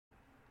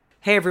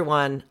Hey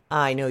everyone,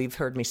 I know you've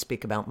heard me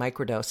speak about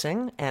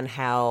microdosing and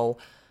how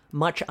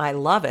much I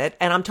love it.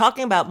 And I'm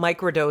talking about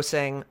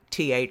microdosing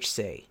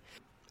THC.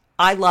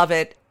 I love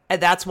it.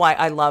 And that's why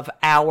I love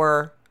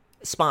our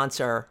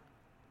sponsor,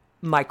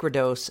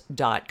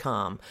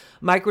 microdose.com.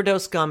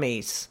 Microdose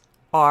gummies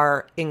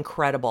are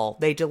incredible.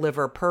 They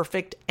deliver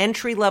perfect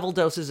entry-level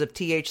doses of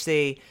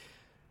THC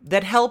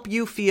that help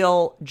you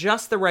feel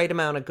just the right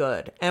amount of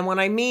good. And when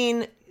I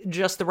mean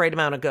just the right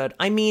amount of good,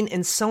 I mean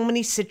in so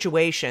many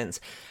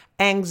situations: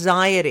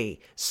 anxiety,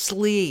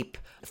 sleep,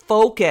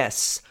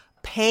 focus,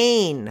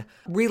 pain,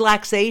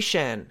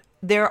 relaxation.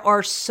 There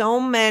are so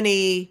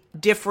many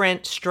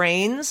different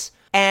strains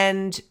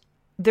and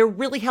they're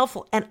really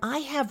helpful. And I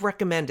have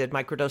recommended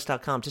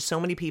microdose.com to so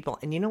many people.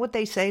 And you know what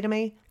they say to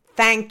me?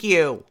 Thank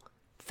you.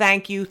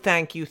 Thank you,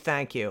 thank you,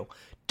 thank you.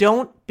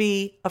 Don't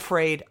be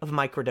afraid of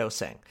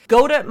microdosing.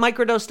 Go to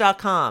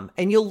microdose.com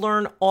and you'll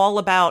learn all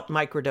about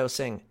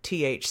microdosing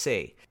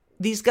THC.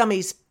 These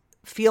gummies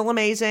feel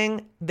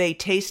amazing. They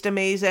taste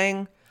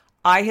amazing.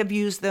 I have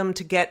used them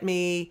to get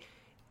me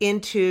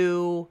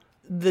into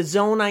the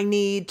zone I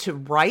need to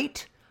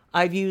write.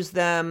 I've used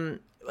them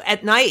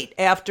at night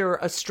after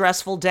a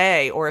stressful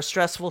day or a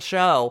stressful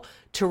show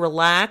to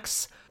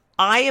relax.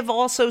 I have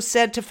also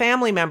said to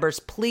family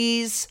members,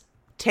 please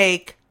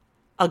take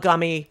a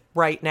gummy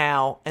right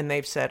now. And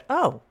they've said,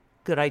 oh,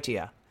 good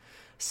idea.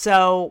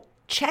 So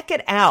check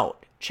it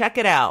out. Check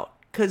it out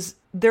because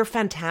they're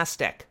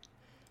fantastic.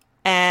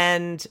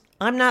 And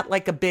I'm not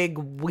like a big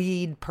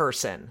weed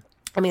person.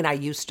 I mean, I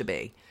used to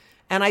be.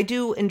 And I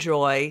do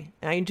enjoy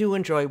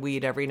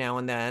weed every now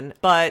and then.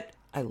 But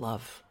I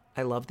love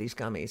these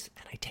gummies.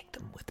 And I take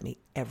them with me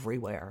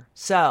everywhere.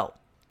 So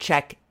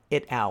check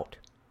it out.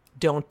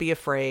 Don't be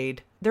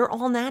afraid. They're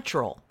all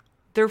natural.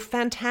 They're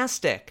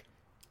fantastic.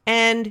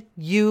 And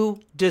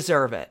you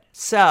deserve it.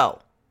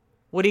 So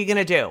what are you going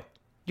to do?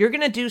 You're going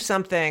to do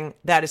something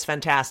that is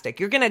fantastic.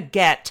 You're going to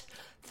get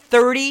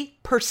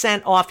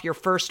 30% off your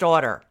first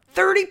order.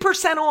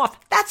 30% off.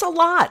 That's a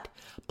lot.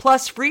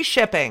 Plus free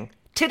shipping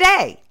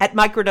today at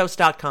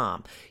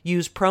microdose.com.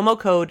 Use promo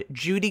code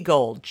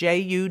JudyGold,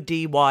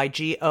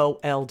 JUDYGOLD.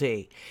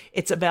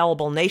 It's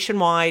available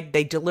nationwide.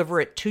 They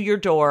deliver it to your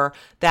door.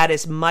 That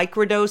is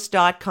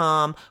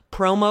microdose.com.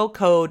 Promo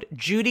code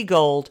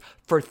JudyGold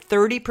for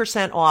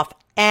 30% off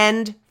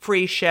and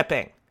free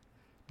shipping.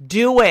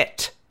 Do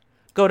it.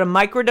 Go to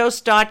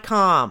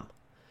microdose.com.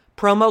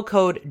 Promo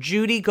code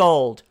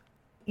JudyGold.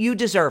 You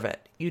deserve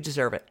it. You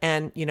deserve it.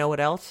 And you know what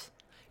else?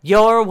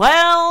 You're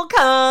welcome.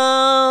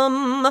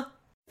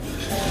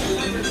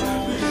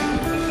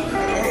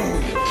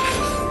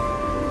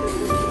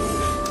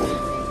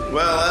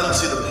 Well, I don't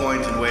see the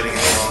point in waiting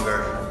any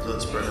longer. So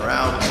let's bring her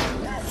out.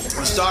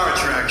 The star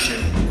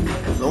attraction,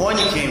 the one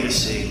you came to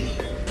see.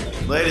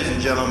 Ladies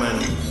and gentlemen,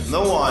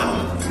 the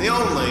one, the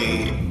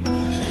only,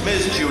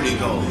 Miss Judy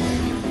Gold.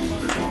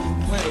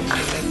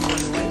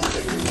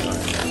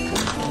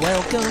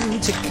 Welcome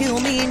to Kill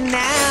Me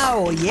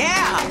Now.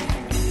 Yeah.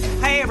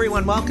 Hey,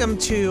 everyone. Welcome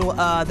to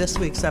this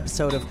week's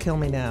episode of Kill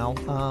Me Now.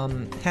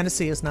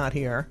 Hennessy is not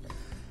here.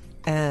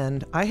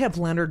 And I have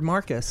Leonard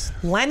Marcus.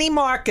 Lenny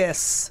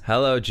Marcus.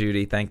 Hello,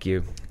 Judy. Thank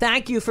you.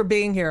 Thank you for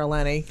being here,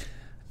 Lenny.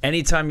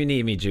 Anytime you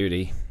need me,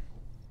 Judy.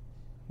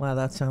 Wow,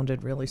 that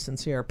sounded really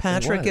sincere.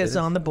 Patrick is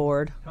on the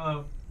board.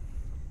 Hello.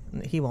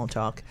 He won't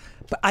talk.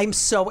 But I'm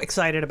so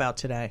excited about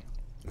today.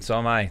 So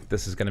am I.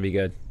 This is going to be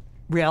good.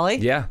 Really?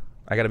 Yeah.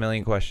 I got a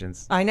million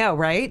questions. I know,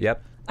 right?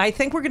 Yep. I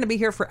think we're going to be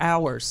here for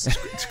hours.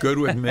 It's good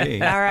with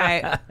me. All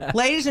right.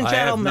 Ladies and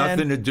gentlemen. I have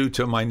nothing to do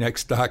till my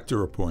next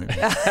doctor appointment.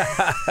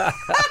 I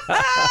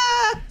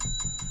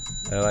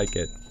like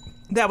it.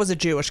 That was a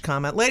Jewish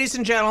comment. Ladies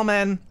and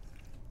gentlemen,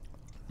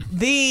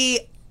 the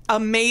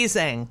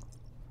amazing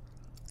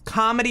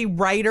comedy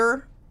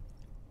writer.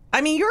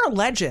 I mean, you're a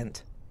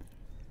legend.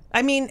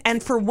 I mean,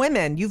 and for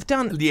women, you've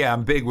done... Yeah,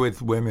 I'm big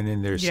with women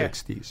in their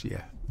 60s,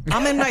 yeah.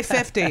 I'm in my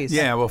 50s.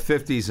 Yeah, well,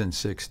 50s and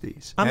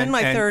 60s. I'm in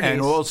my 30s. And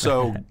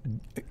also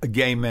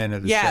gay men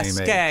at the same age. Yes,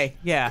 gay,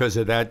 yeah. Because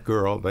of that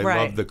girl. They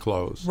love the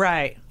clothes.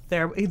 Right.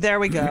 There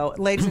we go.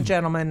 Ladies and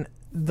gentlemen,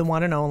 the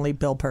one and only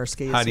Bill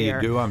Persky is How do here.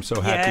 you do? I'm so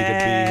happy to be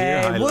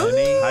here. Hi, Woo!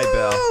 Lenny. Hi,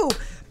 Bill.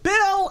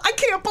 Bill, I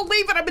can't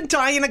believe it. I've been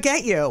dying to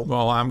get you.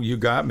 Well, you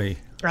got me.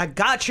 I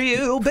got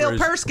you, Bill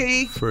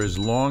Persky. For as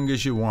long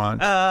as you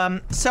want.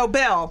 So,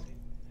 Bill,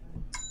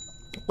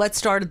 let's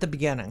start at the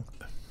beginning.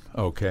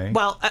 Okay.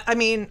 Well, I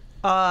mean...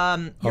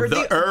 of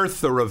the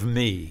earth or of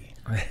me?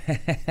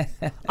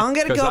 I'm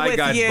going to go with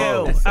got you.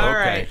 both. All Okay.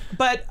 right.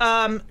 But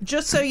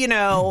just so you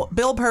know,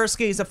 Bill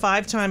Persky is a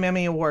 5-time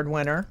Emmy Award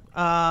winner.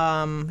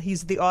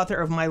 He's the author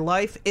of My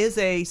Life is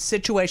a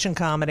Situation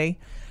Comedy.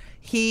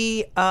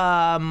 He,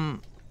 I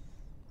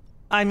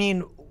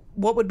mean,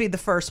 what would be the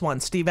first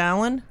one? Steve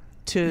Allen?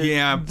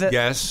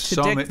 Yes. To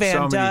So Dick Van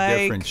many Dyke.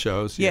 different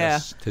shows. Yeah.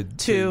 Yes.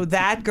 To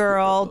That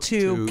Girl,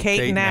 to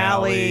Kate and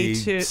Allie,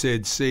 to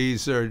Sid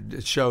Caesar,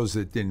 shows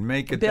that didn't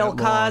make it Bill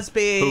that long.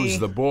 Cosby. Who's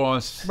the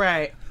Boss?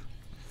 Right.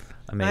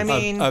 Amazing. I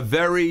mean,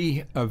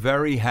 a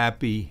very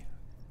happy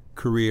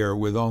career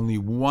with only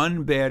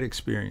one bad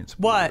experience.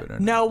 believe it or What?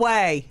 not. No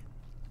way.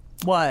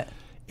 What?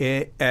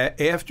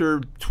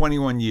 After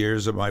 21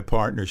 years of my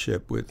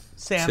partnership with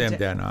Sam Sam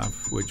Dan-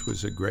 Danoff, which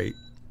was a great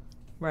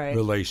Right.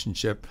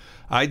 relationship,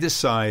 I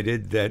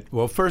decided that,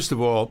 well, first of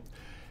all,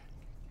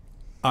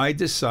 I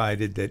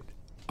decided that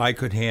I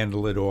could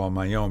handle it all on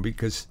my own,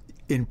 because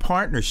in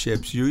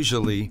partnerships,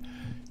 usually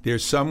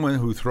there's someone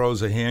who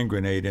throws a hand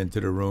grenade into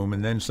the room,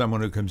 and then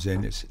someone who comes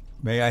in is,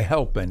 may I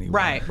help anyone?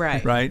 Right,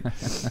 right. Right?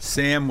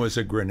 Sam was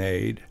a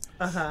grenade.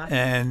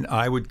 And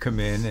I would come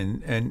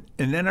in, and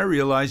then I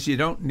realized you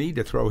don't need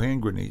to throw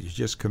hand grenades. You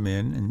just come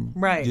in and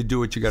Right. you do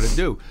what you got to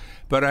do.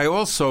 But I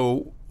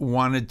also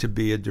wanted to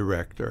be a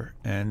director,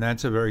 and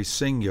that's a very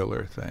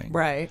singular thing.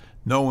 Right.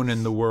 No one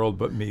in the world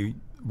but me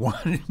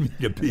wanted me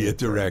to be a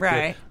director,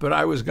 Right. but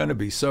I was going to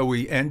be. So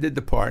we ended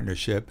the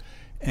partnership,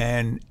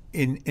 and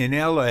in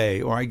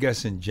L.A., or I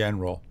guess in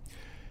general,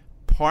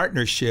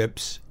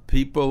 partnerships,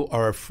 people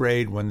are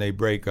afraid when they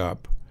break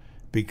up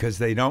because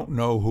they don't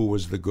know who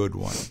was the good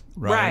one,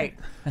 right?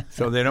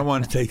 So they don't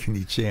want to take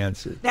any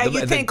chances. Now,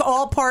 you think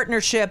all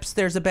partnerships,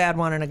 there's a bad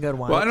one and a good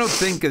one. Well, I don't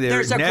think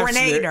There's a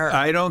grenader.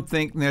 I don't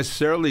think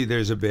necessarily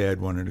there's a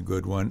bad one and a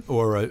good one,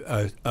 or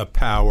a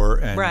power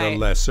and Right. a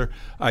lesser.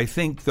 I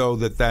think, though,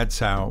 that's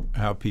how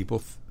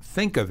people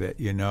think of it.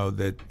 You know,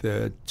 that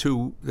the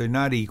two, they're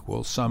not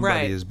equal. Somebody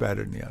Right. is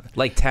better than the other.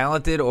 Like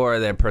talented or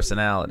their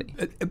personality?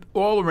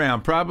 All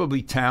around,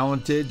 probably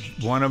talented.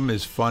 One of them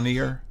is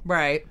funnier.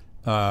 Right.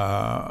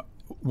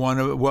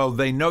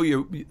 They know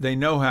you. They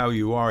know how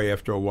you are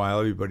after a while.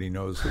 Everybody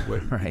knows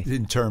Right.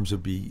 in terms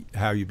of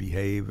how you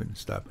behave and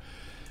stuff.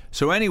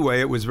 So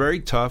anyway, it was very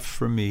tough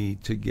for me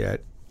to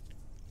get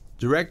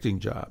directing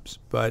jobs.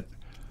 But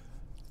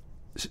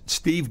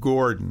Steve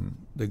Gordon,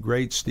 the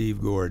great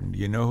Steve Gordon, do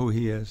you know who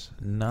he is?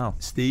 No.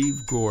 Steve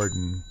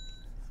Gordon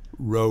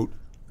wrote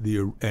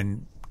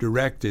and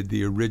directed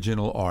the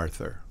original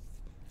Arthur,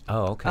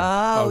 Oh, okay.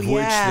 Oh, of yes.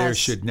 which there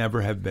should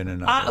never have been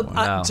another one.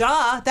 No.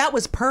 Duh. That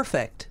was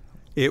perfect.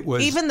 It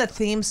was Even the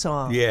theme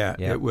song. Yeah,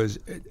 Yeah. it was.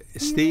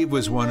 Steve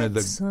was one of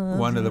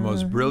the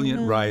most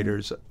brilliant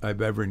writers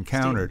I've ever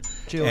encountered,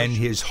 Jewish.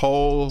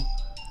 and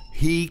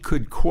he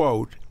could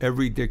quote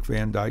every Dick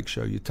Van Dyke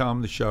show. You tell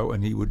him the show,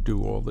 and he would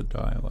do all the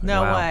dialogue.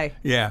 No Wow. way.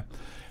 Yeah,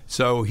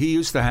 so he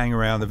used to hang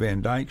around the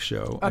Van Dyke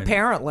show.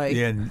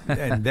 Apparently. and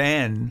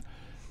then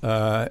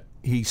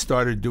he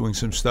started doing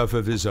some stuff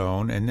of his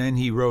own, and then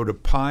he wrote a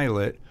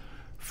pilot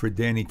for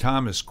Danny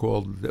Thomas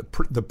called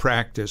The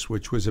Practice,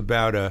 which was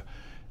about a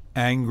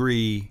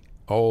angry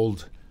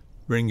old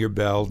ring your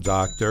bell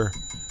doctor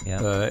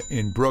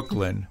in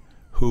Brooklyn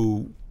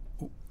who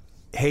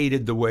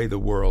hated the way the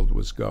world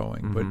was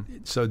going.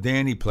 But so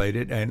Danny played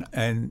it,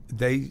 and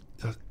they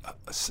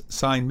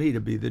signed me to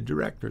be the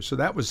director. So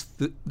that was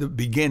the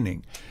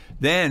beginning.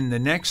 Then the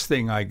next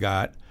thing I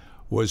got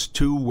was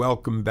 2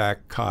 Welcome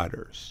Back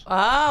Cotters.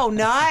 Oh,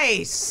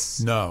 nice.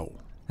 No.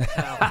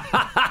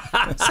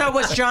 So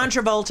was John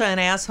Travolta an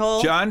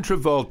asshole? John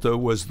Travolta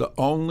was the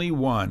only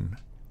one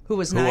Who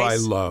was who I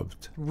nice?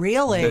 loved.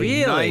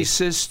 Really? The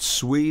nicest,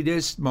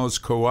 sweetest,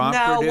 most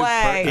cooperative No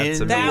way. in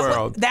the amazing.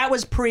 world. That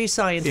was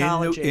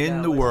pre-Scientology.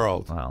 In the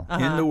world. Wow.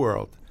 In the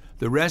world.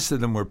 The rest of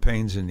them were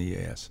pains in the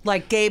ass.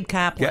 Like Gabe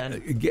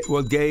Kaplan.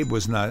 Well, Gabe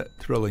was not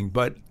thrilling,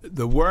 but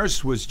the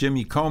worst was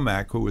Jimmy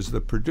Comack, who was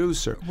the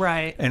producer.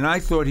 Right. And I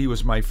thought he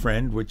was my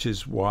friend, which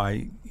is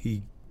why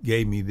he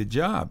gave me the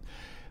job.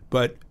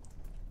 But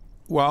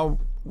while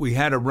we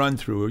had a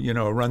run-through, you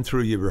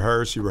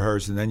rehearse,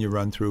 and then you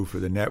run through for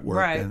the network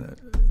Right. and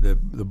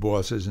the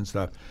bosses and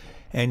stuff.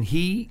 And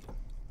he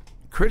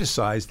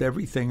criticized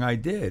everything I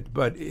did,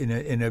 but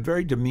in a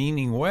very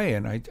demeaning way,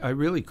 and I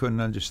really couldn't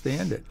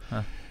understand it.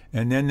 Huh.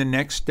 And then the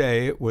next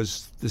day, it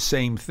was the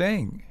same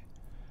thing.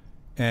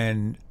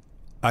 And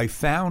I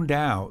found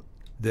out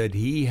that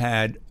he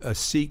had a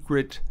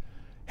secret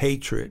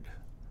hatred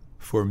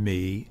for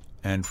me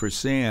and for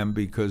Sam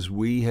because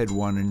we had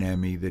won an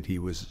Emmy that he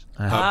was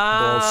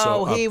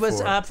also up he was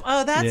for. up.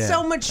 Oh, that's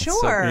so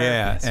mature.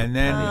 Yeah, and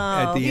then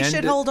at the he end,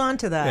 should hold on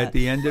to that. At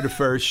the end of the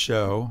first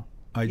show,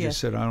 I Yeah. just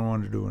said, I don't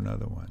want to do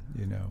another one.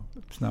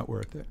 It's not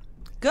worth it.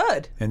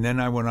 Good. And then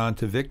I went on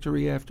to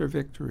victory after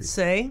victory.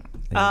 See?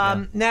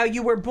 Now,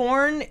 you were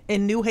born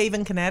in New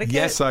Haven, Connecticut?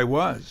 Yes, I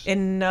was.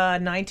 In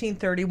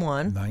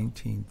 1931.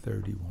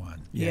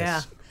 1931.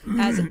 Yes.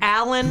 Yeah. As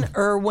Alan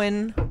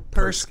Irwin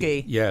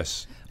Persky.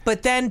 Yes.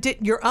 But then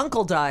your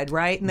uncle died,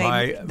 right? And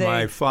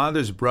My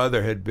father's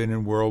brother had been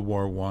in World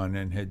War I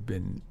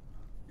and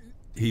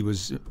he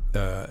was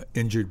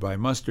injured by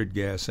mustard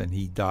gas, and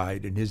he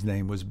died, and his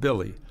name was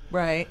Billy.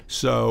 Right.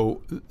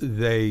 So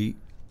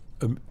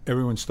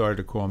everyone started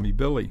to call me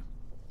Billy.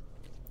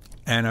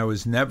 And I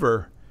was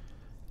never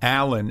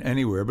Alan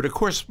anywhere. But, of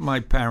course, my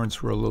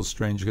parents were a little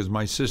strange because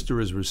my sister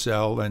is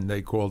Russell, and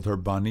they called her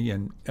Bunny,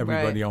 and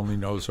everybody only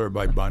knows her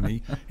by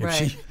Bunny.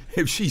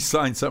 If she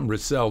signed something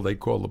Russell, they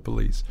call the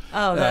police.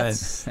 Oh,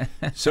 that's...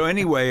 So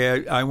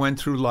anyway, I went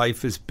through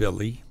life as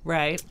Billy.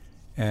 Right.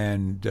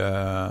 And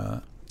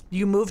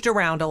You moved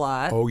around a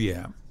lot. Oh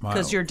yeah,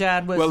 Because your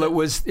dad was... Well, it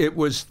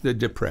was the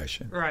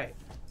Depression, Right.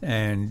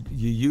 and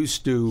you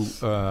used to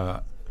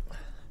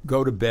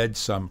go to bed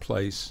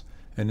someplace,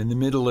 and in the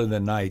middle of the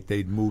night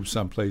they'd move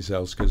someplace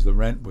else because the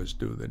rent was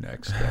due the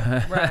next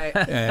day. Right.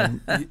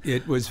 And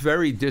it was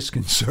very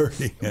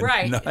disconcerting and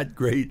Right.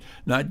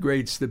 not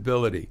great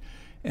stability.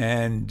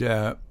 And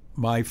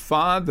my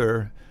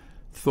father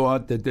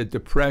thought that the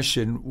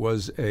Depression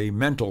was a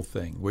mental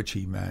thing, which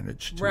he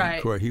managed to. Right.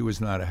 Of course, he was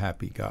not a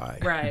happy guy.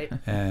 Right.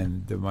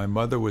 And my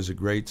mother was a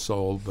great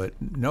soul, but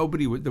there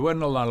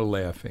wasn't a lot of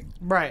laughing.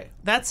 Right.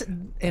 That's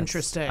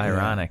interesting.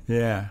 Ironic.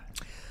 Yeah.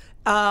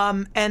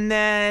 And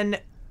then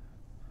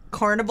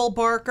Carnival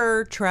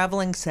Barker,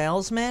 traveling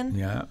salesman.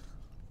 Yeah.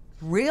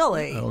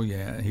 Really? Oh,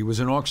 yeah. He was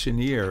an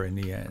auctioneer in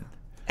the end.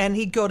 And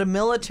he'd go to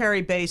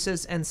military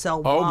bases and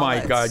sell Oh, my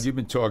wallets. God. You've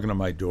been talking to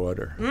my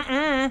daughter.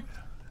 Mm-mm.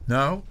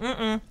 No?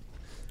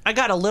 I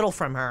got a little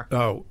from her.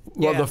 Oh,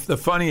 well, Yeah. the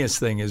funniest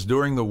thing is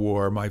during the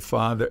war, my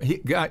father,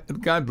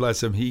 God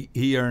bless him, he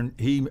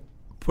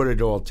put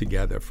it all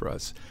together for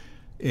us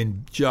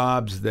in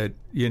jobs that,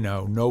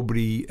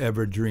 nobody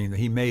ever dreamed.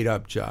 He made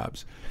up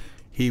jobs.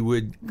 He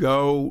would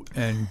go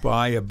and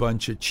buy a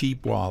bunch of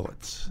cheap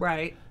wallets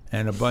Right.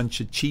 and a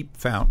bunch of cheap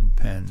fountain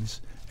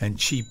pens and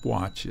cheap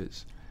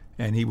watches.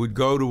 And he would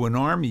go to an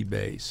army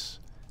base,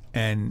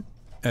 and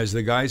as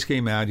the guys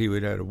came out, he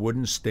would have a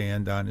wooden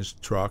stand on his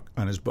truck,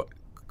 on his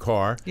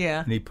car,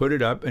 Yeah. and he'd put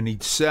it up, and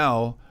he'd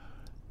sell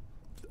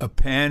a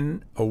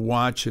pen, a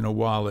watch, and a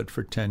wallet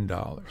for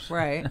 $10,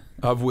 Right.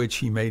 of which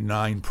he made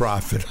 9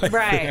 profit, I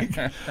Right.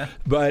 think.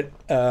 But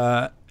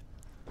at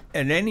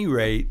any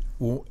rate,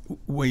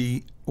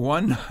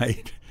 one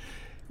night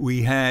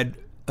we had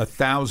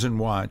 1,000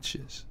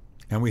 watches,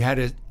 and we had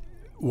to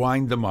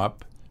wind them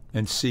up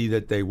and see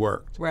that they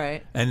worked.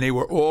 Right. And they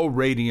were all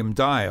radium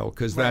dial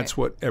because Right. that's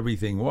what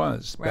everything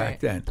was Right. back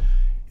then.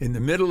 In the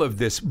middle of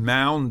this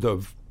mound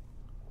of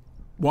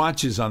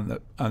watches on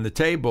the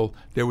table,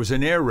 there was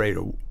an air raid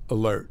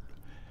alert.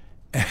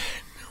 And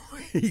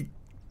he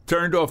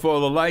turned off all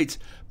the lights,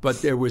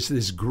 but there was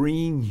this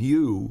green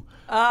hue,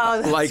 Oh,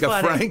 that's like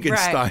funny. a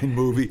Frankenstein Right.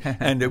 movie.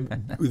 And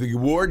the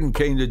warden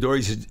came to the door.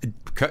 He said,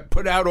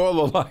 "Put out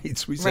all the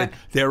lights." We said, Right.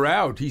 "They're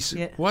out." He said,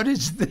 Yeah. "What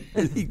is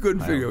this?" He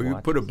couldn't figure it. You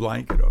put a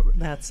blanket over it.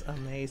 That's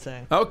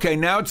amazing. Okay,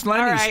 now it's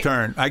Lenny's All right.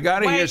 turn. I got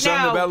to hear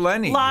something no. about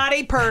Lenny.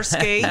 Lottie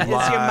Persky is your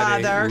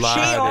Lottie, mother.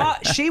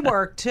 Lottie. She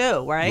worked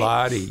too, right?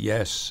 Lottie,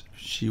 yes,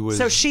 she was.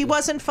 So she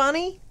wasn't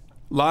funny?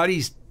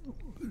 Lottie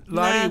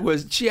Nah.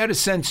 was. She had a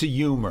sense of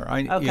humor,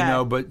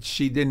 Okay. but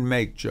she didn't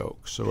make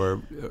jokes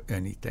or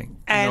anything.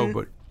 And,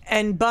 but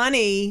and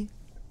Bunny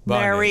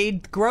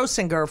married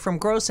Grossinger from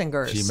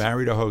Grossinger's. she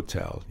married a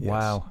hotel. Yes.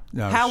 Wow.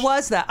 No, How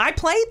was that? I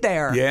played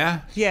there.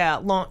 Yeah. Yeah,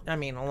 a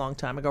long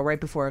time ago, right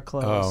before it Oh,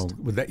 closed.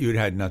 well, that you'd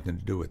had nothing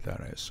to do with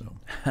that, I assume.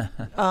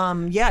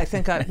 Yeah, I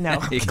think I no.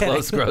 I'm He kidding.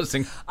 close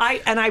grossing.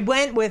 I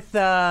went with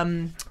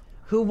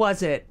who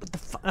was it?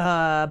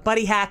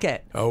 Buddy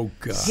Hackett. Oh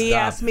God. He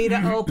asked me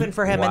to open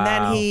for him, and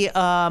then Wow.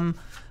 he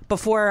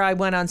before I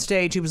went on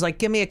stage, he was like,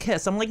 "Give me a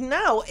kiss." I'm like,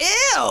 "No,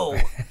 ew,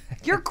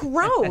 you're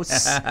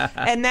gross."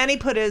 And then he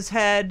put his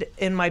head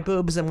in my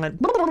boobs and went,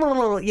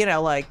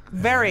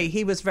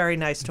 he was very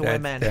nice to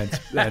women.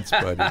 That's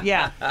Buddy.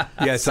 Yeah.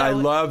 Yes, I So-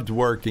 loved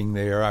working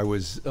there. I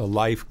was a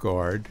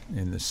lifeguard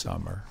in the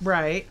summer.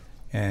 Right.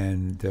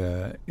 And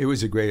it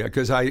was a great,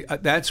 because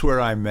that's where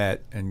I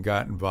met and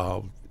got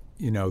involved,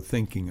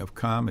 thinking of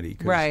comedy.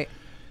 'Cause, Right.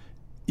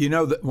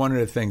 One of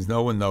the things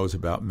no one knows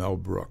about Mel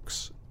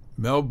Brooks.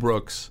 Mel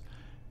Brooks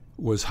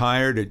was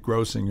hired at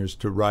Grossinger's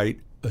to write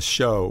a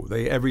show.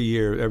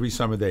 Every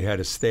summer they had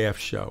a staff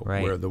show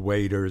Right. where the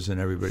waiters and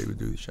everybody would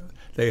do the show.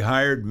 They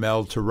hired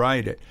Mel to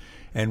write it.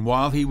 And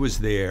while he was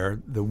there,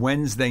 the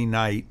Wednesday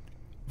night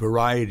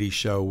variety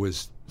show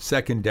was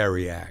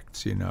secondary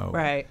acts,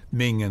 Right.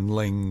 Ming and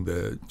Ling,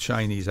 the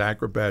Chinese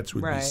acrobats,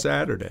 would be Right.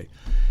 Saturday.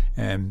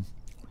 And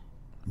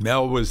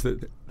Mel was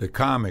the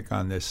comic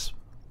on this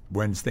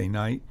Wednesday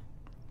night.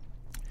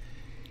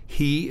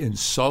 He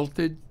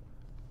insulted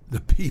the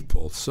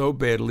people so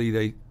badly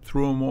they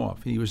threw him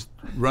off. He was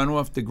run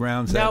off the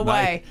grounds No that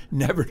night, way.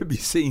 never to be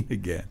seen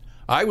again.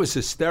 I was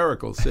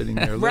hysterical sitting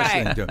there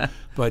Right. listening to him,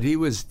 but he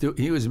was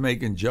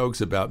making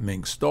jokes about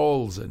Ming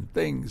Stoles and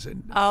things.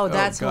 And Oh,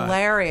 that's God,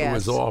 hilarious. It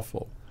was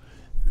awful.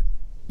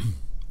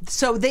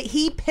 So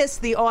he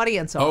pissed the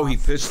audience off. Oh, he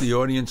pissed the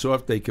audience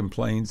off. They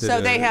complained. So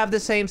they have the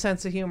same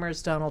sense of humor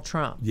as Donald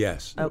Trump.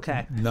 Yes.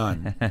 Okay.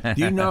 None. Do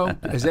you know,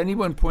 has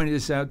anyone pointed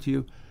this out to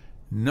you?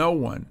 No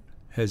one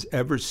has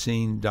ever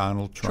seen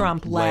Donald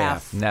Trump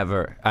laugh.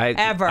 Never.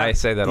 Ever. I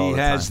say that all He the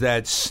time. has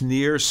that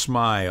sneer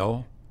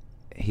smile,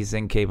 He's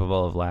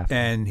incapable of laughing.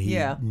 and he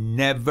Yeah.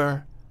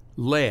 never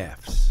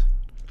laughs.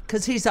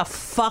 Because he's a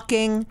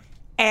fucking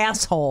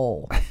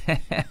asshole.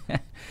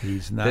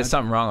 He's not. There's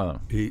something wrong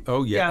with him.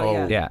 Oh, yeah. Yeah,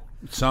 Oh, Yeah.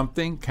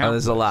 Something? Countless. Oh,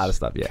 there's a lot of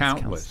stuff. Yeah, it's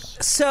Countless.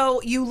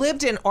 So you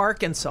lived in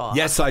Arkansas.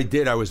 Yes, I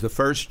did. I was the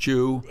first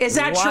Jew. Is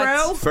that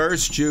What? true?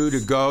 First Jew to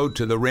go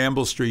to the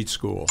Ramble Street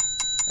School.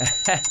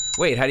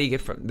 Wait, how do you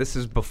get from? This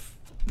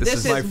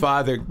This is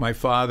my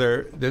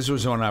father. This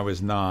was when I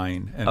was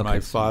 9, and my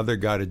father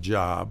got a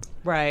job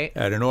Right.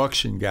 at an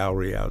auction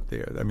gallery out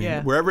there. I mean,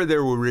 Yeah. wherever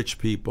there were rich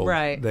people,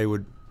 Right. they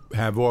would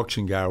have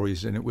auction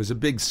galleries, and it was a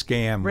big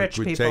scam, Rich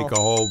which would people.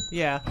 take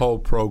a whole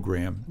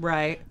program.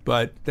 Right.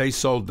 But they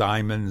sold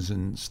diamonds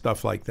and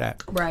stuff like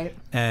that. Right.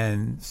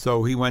 And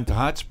so he went to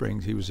Hot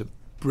Springs. He was a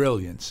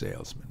brilliant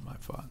salesman, my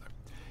father.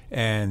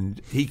 And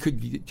he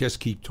could just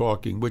keep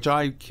talking, which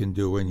I can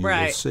do, and you will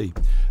Right. see.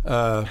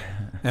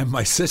 And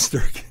my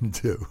sister can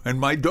do, and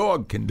my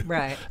dog can do.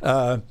 Right.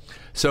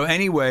 So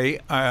anyway,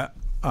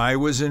 I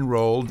was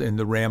enrolled in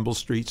the Ramble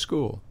Street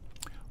School,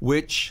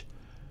 which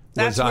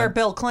That's was where on,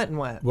 Bill Clinton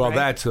went. Well, right?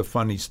 that's a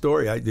funny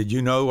story. Did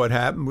you know what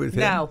happened with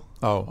him? No.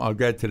 Oh, I'll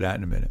get to that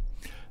in a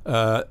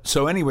minute.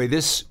 So anyway,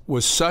 this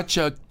was such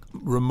a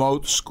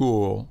remote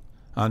school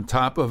on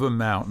top of a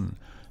mountain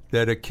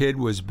that a kid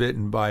was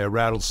bitten by a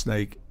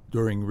rattlesnake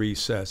during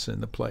recess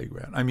in the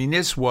playground. I mean,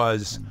 this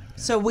was...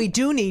 So we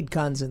do need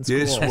guns in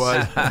schools. This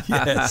was...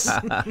 yes.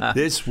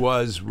 This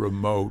was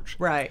remote.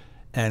 Right.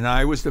 And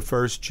I was the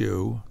first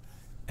Jew,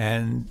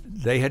 and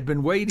they had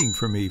been waiting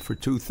for me for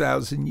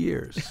 2,000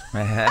 years.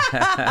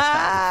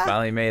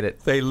 Finally made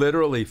it. They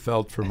literally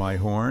felt for my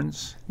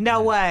horns.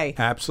 No way.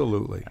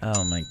 Absolutely.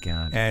 Oh my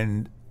God.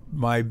 And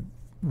my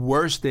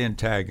worst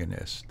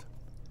antagonist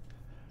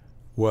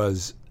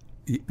was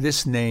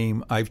this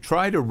name. I've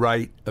tried to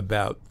write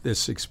about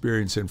this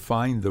experience and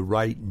find the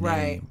right name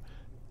Right.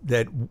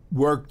 that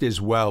worked as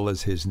well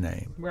as his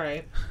name.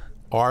 Right.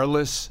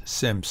 Arliss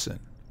Simpson.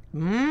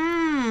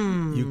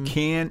 You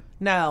can't.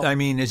 No. I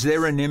mean, is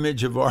there an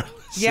image of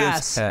Arliss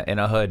Yes. Simpson? In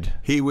a hood.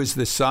 He was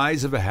the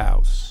size of a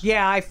house.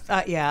 Yeah.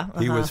 Yeah.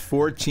 He uh-huh. was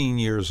 14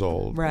 years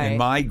old. Right. In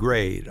my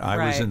grade, I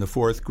was Right. in the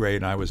 4th grade,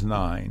 and I was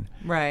 9.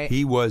 Right.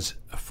 He was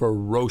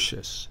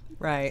ferocious.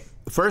 Right.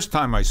 The first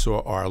time I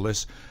saw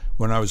Arliss,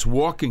 when I was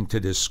walking to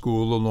this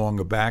school along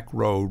a back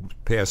road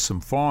past some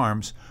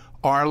farms,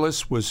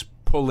 Arliss was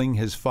pulling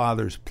his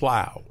father's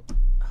plow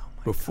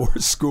before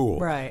school.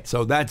 Right.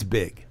 So that's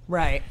big.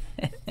 Right.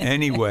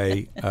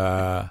 Anyway,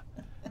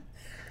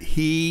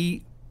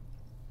 he,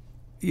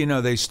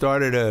 they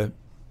started to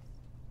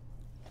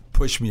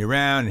push me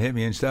around and hit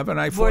me and stuff, and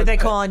I Were thought, they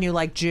calling you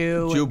like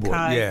Jew? Jew and boy,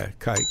 kike? yeah,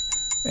 kike.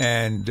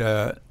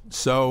 And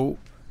so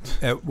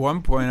at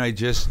one point I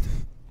just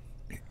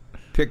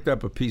picked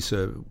up a piece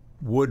of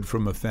wood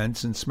from a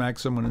fence and smacked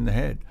someone in the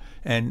head.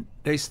 And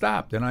they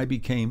stopped, and I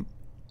became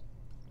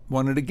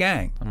one of the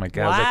gang. Oh my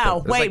God.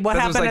 Wow. Wait, what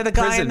happened to the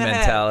guy in the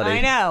mentality. head?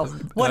 I know.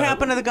 What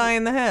happened to the guy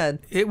in the head?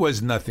 It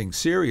was nothing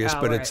serious,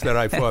 Oh, but right. it's that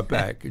I fought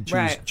back. Jews,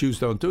 Right. Jews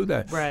don't do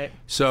that. Right.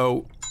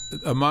 So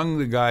among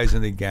the guys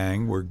in the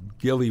gang were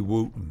Gilly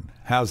Wooten.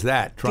 How's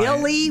that?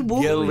 Gilly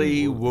Wooten.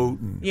 Gilly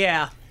Wooten.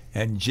 Yeah.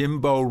 And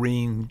Jimbo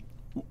Reen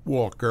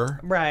Walker.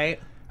 Right.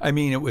 I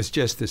mean, it was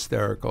just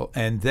hysterical.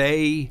 And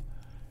they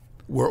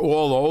were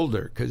all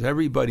older because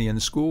everybody in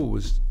school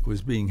was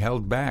being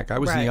held back. I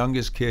was Right. the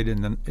youngest kid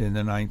in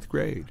the 9th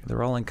grade.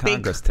 They're all in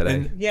Congress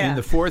today. Yeah. In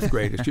the 4th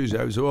grade, excuse me,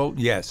 I was old.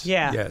 Yes.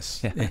 Yeah.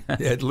 Yes.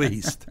 At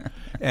least.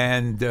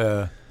 And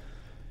the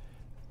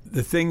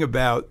thing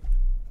about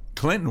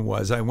Clinton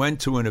was I went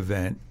to an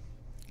event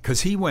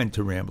because he went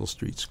to Ramble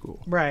Street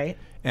School. Right.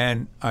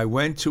 And I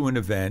went to an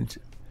event,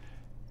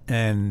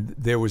 and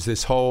there was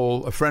this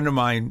a friend of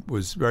mine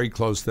was very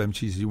close to them.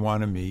 She said, "You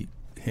want to meet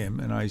him?"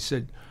 And I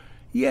said,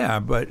 "Yeah,"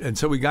 and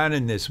so we got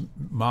in this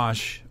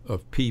mosh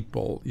of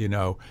people,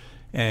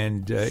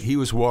 and he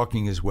was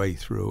walking his way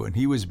through, and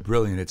he was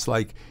brilliant. It's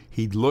like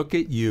he'd look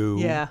at you,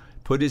 Yeah.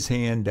 put his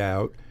hand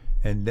out,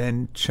 and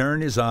then turn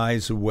his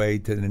eyes away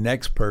to the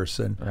next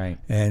person. Right.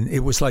 And it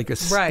was like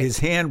Right. his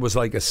hand was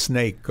like a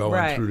snake going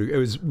Right. through. It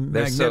was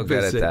They're magnificent. so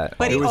good at that.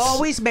 But It he was-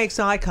 always makes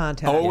eye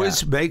contact.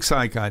 always makes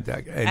eye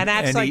contact, And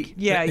acts like,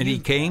 yeah, he you-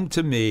 came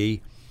to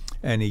me,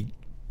 and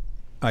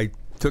I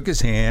took his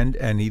hand,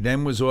 and he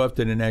then was off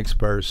to the next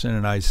person,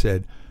 and I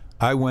said,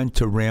 "I went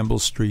to Ramble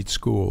Street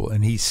School,"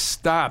 and he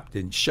stopped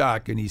in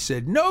shock, and he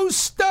said, "No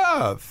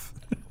stuff.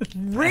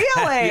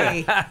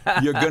 Really?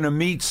 You're going to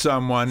meet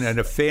someone at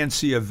a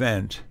fancy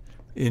event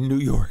in New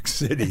York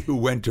City who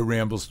went to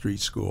Ramble Street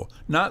School.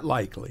 Not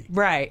likely."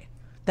 Right.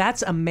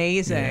 That's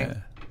amazing. Yeah.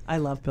 I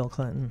love Bill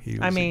Clinton. He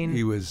I was- mean,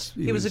 he was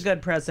a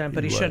good president,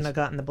 but he he shouldn't was. have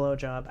gotten the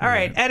blowjob. All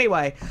right.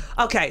 Anyway.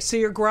 Okay. So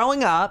you're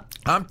growing up.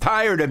 I'm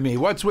tired of me.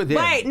 What's with him?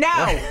 Wait.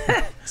 No.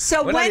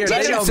 So What are when your- did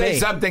they you? don't Say me.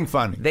 something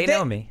funny. They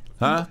know me.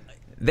 Huh?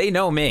 They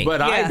know me.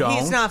 But I Yeah, don't.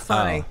 he's not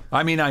funny.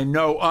 I mean, I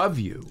know of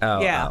you.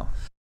 Oh, Yeah. oh.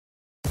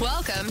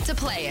 Welcome to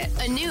Play It,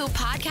 a new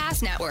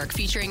podcast network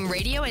featuring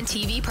radio and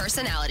TV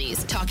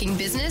personalities talking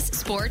business,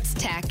 sports,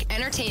 tech,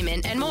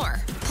 entertainment, and more.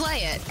 Play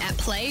it at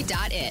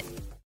play.it.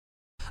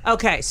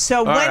 Okay.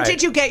 So when right.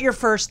 did you get your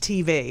first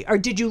TV, or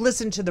did you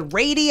listen to the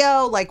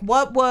radio? Like,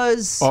 what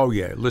was? Oh,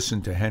 yeah.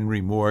 Listen to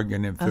Henry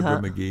Morgan and Fibber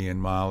Uh-huh. McGee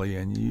and Molly.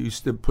 And you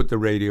used to put the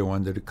radio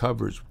under the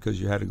covers because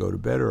you had to go to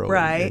bed early.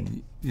 Right.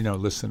 And,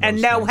 listen to And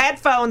those no things.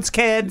 headphones,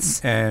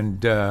 kids.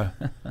 And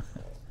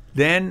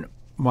then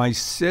my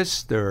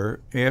sister,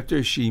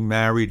 after she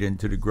married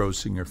into the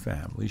Grossinger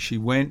family, she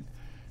went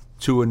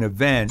to an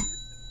event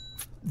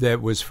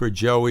that was for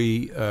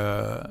Joey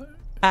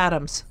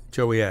Adams.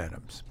 Joey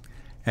Adams,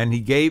 and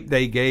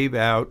they gave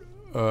out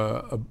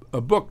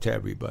a book to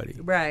everybody.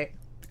 Right.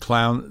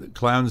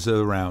 Clowns of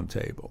the Round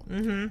Table.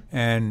 Mm-hmm.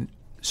 And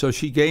so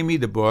she gave me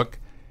the book,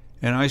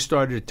 and I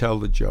started to tell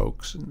the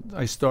jokes. And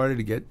I started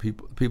to get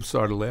people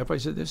started to laugh. I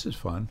said, this is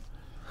fun.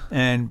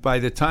 And by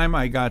the time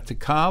I got to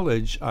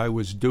college, I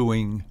was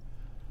doing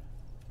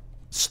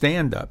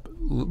stand-up.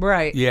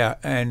 Right. Yeah,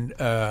 and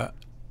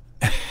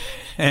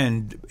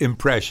and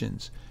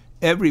impressions.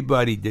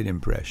 Everybody did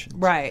impressions.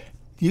 Right.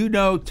 You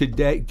know,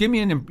 today, give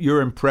me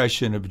your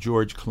impression of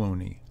George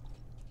Clooney.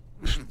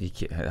 You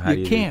can't.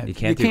 You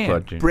can't do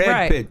Claude Jr. Brad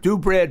Right. Pitt. Do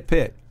Brad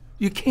Pitt.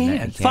 You can't.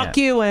 can't. Fuck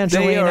you,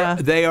 Angelina.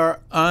 They are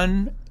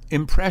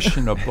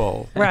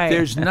unimpressionable. Right.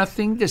 There's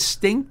nothing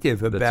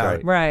distinctive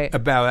about right.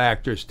 about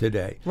actors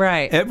today.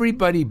 Right.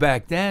 Everybody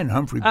back then,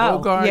 Humphrey Oh,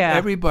 Bogart, yeah.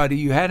 everybody,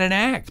 you had an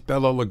act.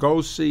 Bela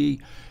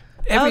Lugosi.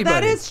 Everybody. Oh,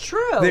 that is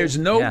true. There's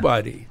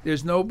nobody.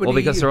 There's nobody. Well,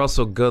 because they're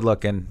also good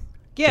looking.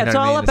 Yeah, You know it's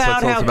what I all mean?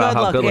 about It's how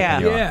about good looking.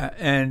 you are. Yeah,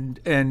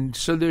 and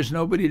so there's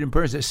nobody to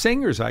impersonate.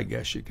 Singers, I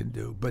guess you can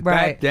do, but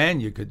Right. back then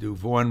you could do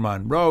Vaughn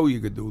Monroe, you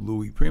could do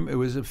Louis Prima. It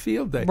was a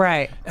field day.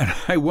 Right. And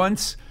I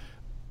once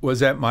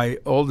was at my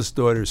oldest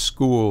daughter's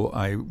school.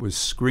 I was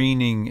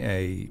screening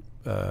a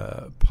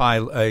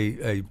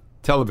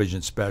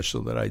television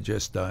special that I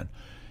just done,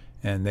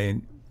 and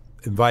they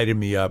invited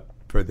me up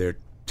for their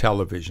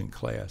television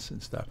class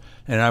and stuff.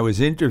 And I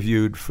was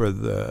interviewed for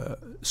the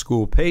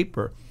school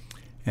paper.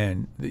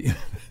 And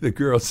the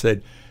girl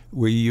said,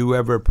 were you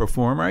ever a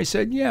performer? I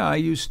said, yeah, I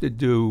used to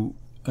do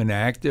an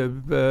act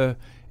of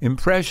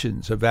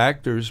impressions of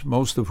actors,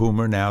 most of whom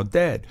are now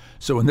dead.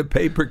 So when the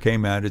paper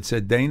came out, it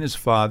said Dana's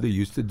father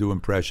used to do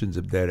impressions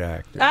of dead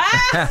actors.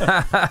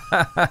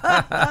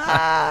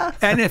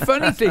 And the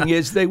funny thing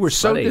is, they were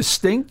so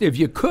distinctive,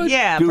 you could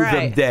do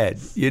them dead.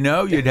 You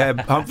know, you'd have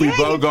Humphrey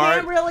Bogart.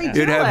 You can't really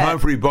do you'd have it.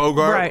 Humphrey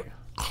Bogart. Right.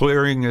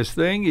 Clearing this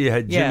thing. You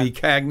had Yeah. Jimmy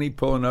Cagney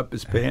pulling up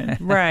his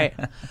pants. Right.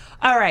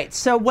 All right.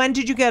 So when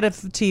did you get a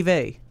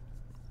TV?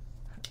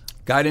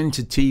 Got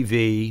into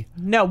TV.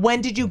 No,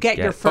 when did you get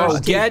your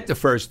first TV? Get the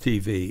first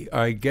TV.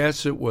 I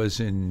guess it was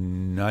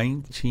in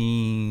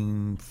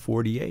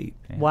 1948.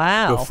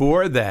 Wow.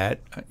 Before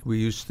that,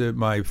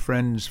 my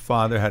friend's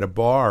father had a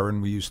bar,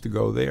 and we used to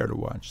go there to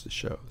watch the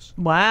shows.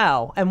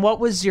 Wow. And what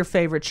was your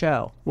favorite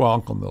show? Well,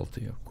 Uncle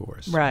Milty, of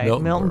course. Right,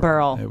 Milton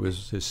Berle. It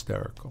was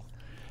hysterical.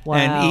 Wow.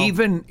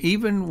 And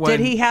even when... Did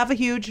he have a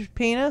huge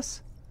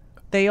penis?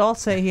 They all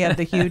say he had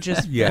the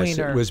hugest Yes,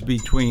 wiener. it was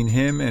between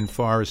him and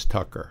Forrest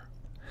Tucker.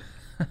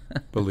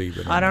 Believe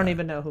it or I don't not.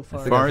 even know who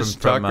Forrest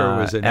Forrest From, Tucker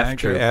was an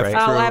actor. F-Troop,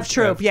 right? Oh,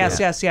 F-Troop. Yes,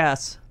 F-Troop.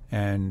 yes.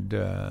 And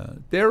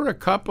there are a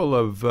couple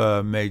of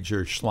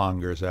major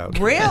schlongers out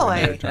there.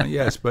 Really?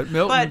 Yes, but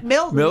Milton.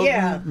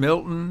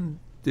 Milton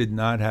did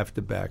not have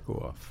to back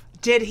off.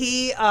 Did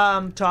he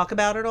talk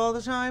about it all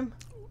the time?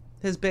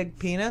 His big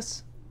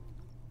penis?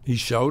 He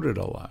showed it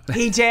a lot.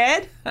 He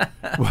did?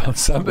 Well,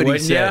 somebody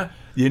Wouldn't said,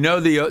 you know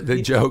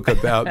the joke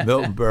about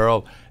Milton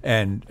Berle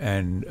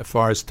and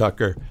Forrest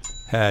Tucker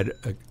had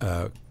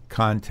a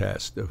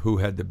contest of who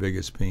had the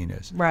biggest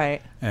penis.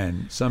 Right.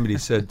 And somebody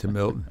said to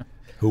Milton,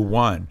 who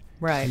won?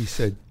 Right. He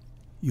said,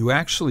 you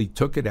actually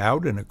took it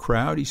out in a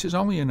crowd? He says,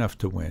 only enough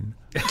to win.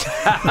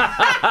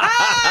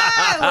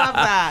 I love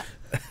that.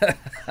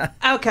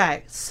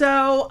 Okay.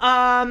 So,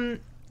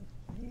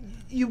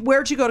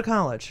 where'd you go to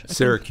college?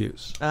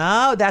 Syracuse.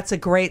 Oh, that's a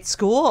great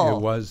school.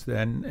 It was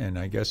then, and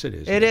I guess it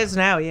is. It is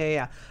now,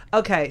 yeah.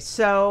 Okay,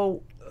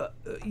 so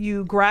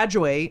you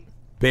graduate.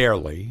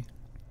 Barely.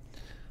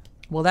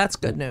 Well, that's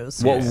good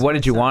news. What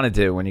did you want to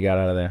do when you got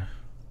out of there?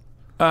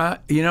 I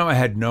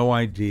had no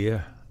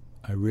idea.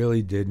 I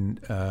really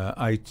didn't.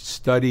 I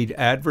studied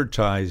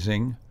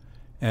advertising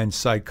and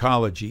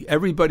psychology.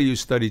 Everybody who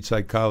studied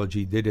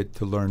psychology did it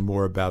to learn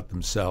more about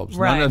themselves.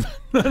 Right.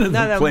 None of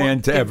them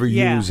planned to ever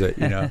use it,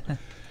 you know.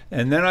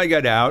 And then I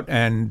got out,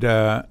 and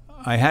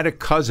I had a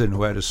cousin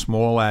who had a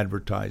small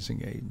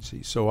advertising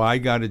agency. So I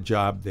got a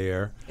job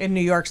there. In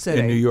New York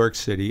City. In New York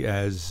City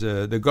as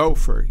the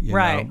gopher. You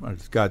Right. know. I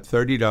got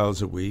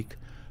 $30 a week.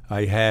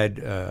 I had...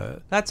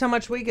 That's how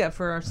much we get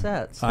for our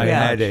sets. I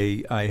had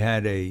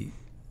a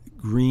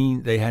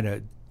green... They had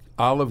a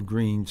olive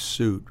green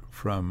suit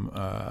from...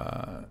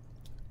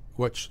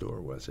 what store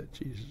was it?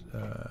 Jesus.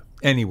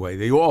 Anyway,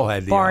 they all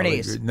had the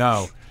Barney's. olive green.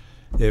 No,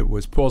 it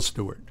was Paul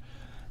Stewart.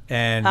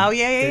 And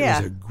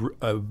it was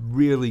a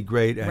really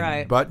great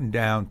and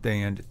button-down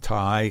thing, and a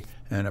tie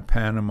and a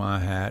Panama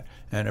hat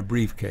and a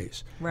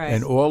briefcase. Right.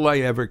 And all I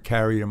ever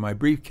carried in my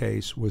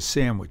briefcase was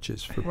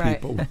sandwiches for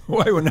people.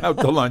 When I went out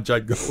to lunch,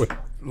 I'd go put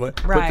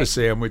the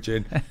sandwich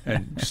in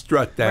and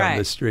strut down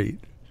the street.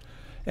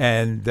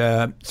 And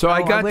so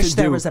I got I wish to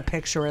there do... was a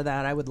picture of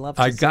that. I would love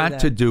to see that. I got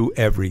to do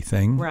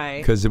everything.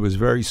 Right. Because it was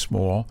very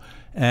small.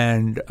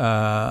 And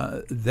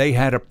they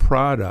had a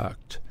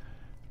product...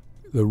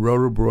 The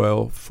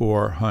Roto-Broil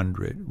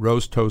 400,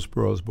 roast toast,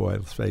 broils,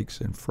 boiled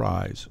steaks, and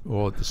fries,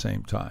 all at the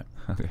same time.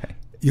 Okay.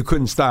 you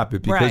couldn't stop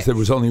it because Right. there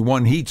was only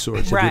one heat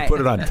source. If Right. you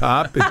put it on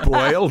top, it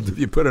boiled. If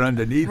you put it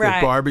underneath, Right.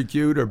 it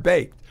barbecued or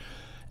baked.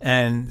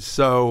 And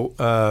so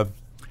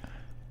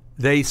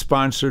they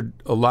sponsored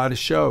a lot of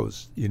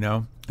shows,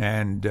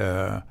 and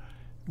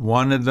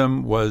one of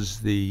them was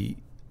the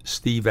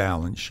Steve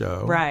Allen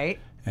show. Right.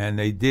 And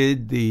they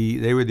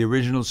were the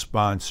original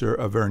sponsor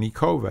of Ernie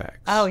Kovac's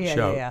Oh, yeah,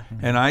 show. yeah.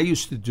 And I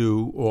used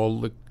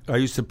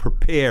to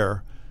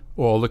prepare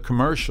all the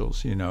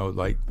commercials,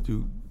 like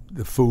do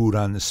the food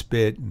on the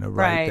spit and the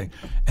right Right.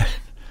 thing.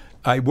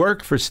 I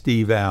worked for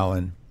Steve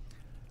Allen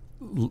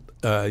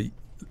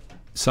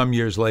some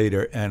years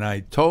later, and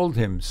I told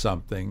him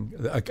something.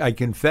 I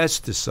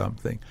confessed to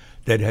something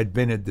that had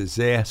been a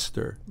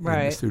disaster in the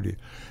Right. studio.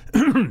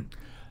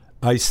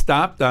 I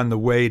stopped on the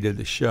way to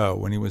the show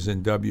when he was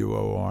in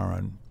WOR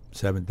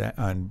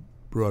on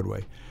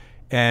Broadway,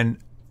 and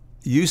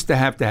you used to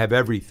have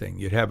everything.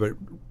 You'd have a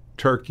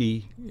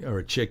turkey or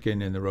a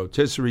chicken in the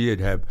rotisserie. You'd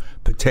have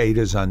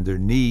potatoes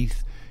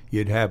underneath.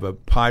 You'd have a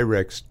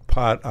Pyrex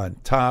pot on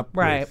top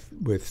Right.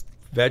 with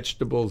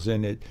vegetables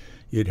in it.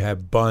 You'd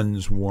have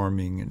buns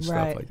warming and stuff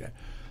Right. like that.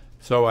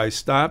 So I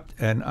stopped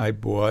and I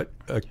bought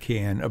a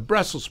can of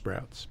Brussels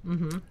sprouts.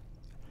 Mm-hmm.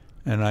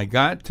 And I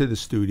got to the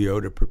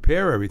studio to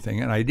prepare everything,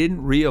 and I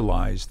didn't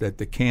realize that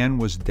the can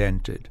was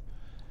dented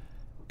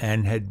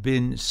and had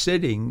been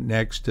sitting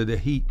next to the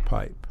heat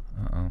pipe.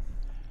 Uh-oh.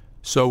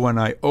 So when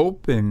I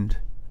opened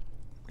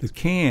the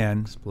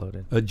can,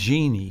 Exploded. a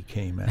genie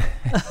came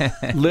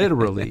out.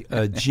 Literally,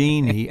 a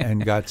genie,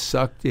 and got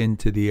sucked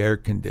into the air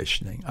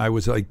conditioning. I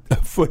was like a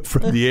foot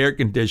from the air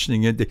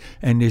conditioning,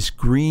 and this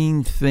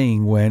green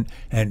thing went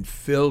and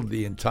filled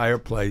the entire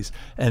place,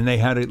 and they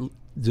had to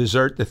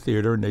desert the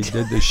theater, and they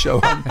did the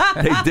show.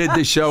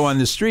 On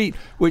the street,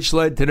 which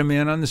led to the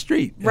Man on the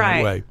Street in Right.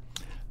 a way.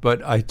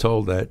 But I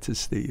told that to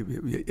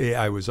Steve.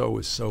 I was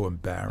always so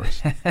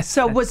embarrassed.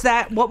 So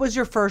what was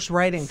your first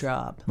writing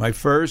job? My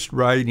first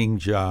writing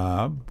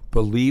job,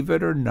 believe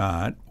it or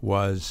not,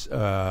 was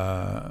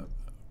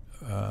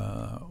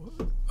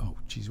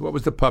what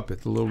was the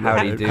puppet? The little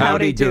Howdy rabbit? Doody.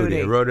 Howdy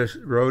Doody. I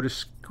wrote a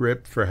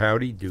script for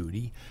Howdy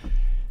Doody,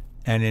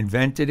 and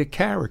invented a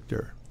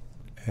character.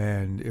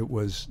 And it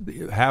was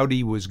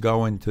Howdy was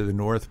going to the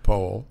North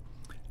Pole,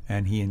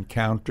 and he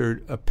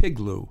encountered a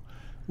pigloo,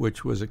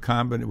 which was a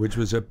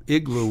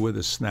igloo with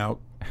a snout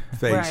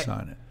face Right.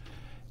 on it.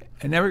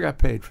 I never got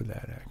paid for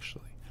that,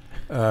 actually.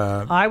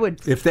 I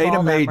would. If they'd call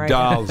have them made right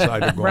dolls, now.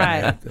 I'd have gone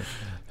Right. after.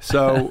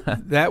 So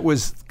that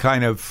was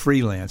kind of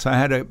freelance. I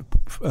had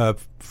a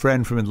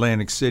friend from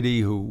Atlantic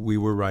City who we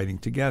were writing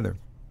together.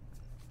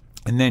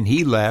 And then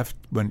he left,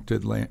 went to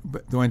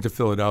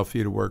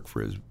Philadelphia to work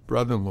for his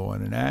brother-in-law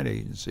in an ad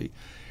agency.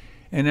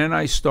 And then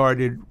I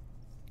started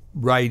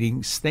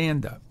writing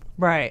stand-up.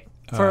 Right.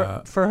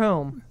 For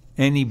whom?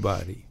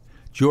 Anybody.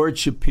 George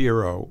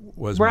Shapiro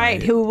was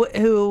Right. my...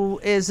 Who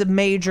is a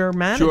major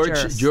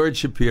manager? George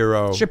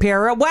Shapiro.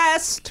 Shapiro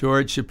West.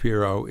 George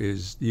Shapiro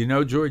is... You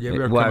know George? You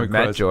ever Well, come I've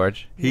across... met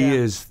George. He Yeah.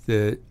 is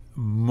the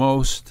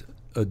most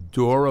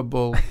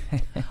adorable...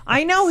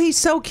 I know, he's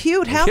so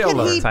cute. How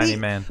Killer. can he Tiny be?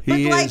 man. But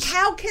He like, is-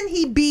 how can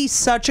he be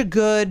such a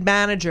good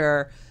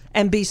manager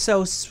and be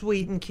so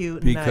sweet and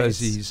cute and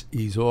because nice?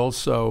 he's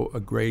also a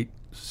great,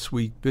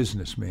 sweet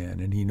businessman,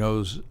 and he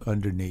knows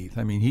underneath.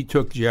 I mean, he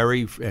took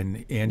Jerry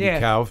and Andy Yeah.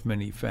 Kaufman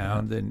he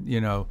found, and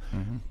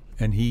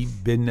and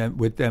he'd been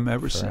with them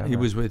ever since. He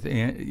was with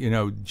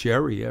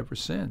Jerry ever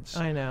since.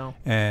 I know.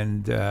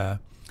 And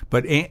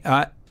but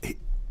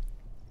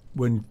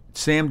when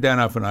Sam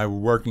Danoff and I were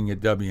working at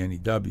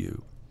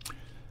WNEW,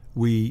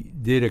 we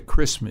did a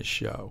Christmas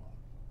show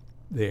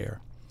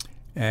there,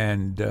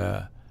 and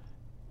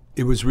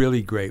it was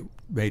really great.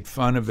 Made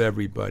fun of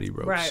everybody,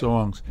 wrote Right.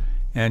 songs,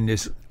 and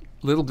this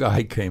little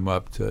guy came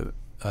up to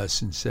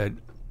us and said,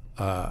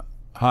 "Hi,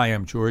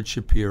 I'm George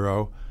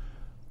Shapiro.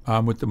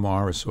 I'm with the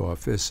Morris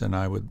office, and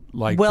I would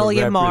like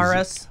William to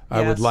Morris, I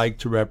would yes. like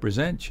to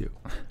represent you."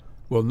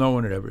 Well, no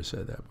one had ever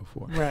said that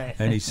before. Right.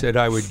 And he said,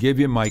 "I would give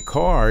you my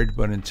card,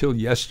 but until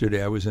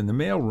yesterday, I was in the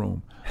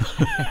mailroom."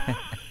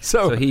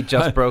 So he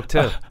just broke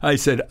too. I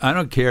said, "I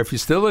don't care if you're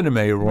still in the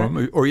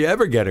mailroom or you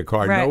ever get a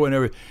card. Right. No one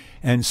ever."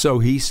 And so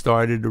he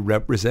started to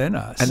represent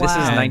us. And this is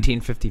Wow.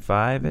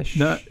 1955-ish?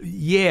 No,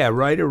 yeah,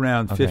 right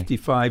around Okay.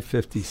 55,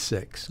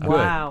 56. Good,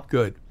 Wow.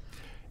 good.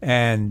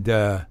 And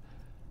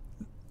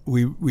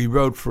we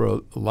wrote for a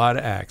lot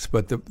of acts,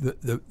 but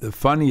the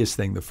funniest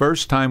thing, the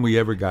first time we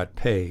ever got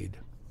paid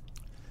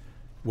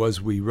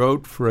was we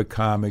wrote for a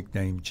comic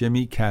named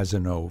Jimmy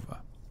Casanova.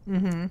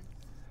 Mm-hmm.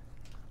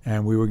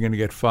 And we were going to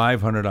get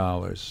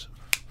 $500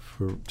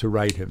 to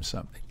write him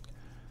something.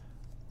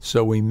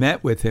 So we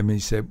met with him,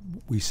 and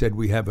we said,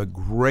 we have a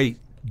great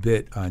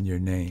bit on your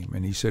name.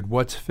 And he said,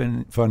 "What's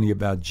funny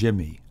about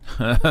Jimmy?"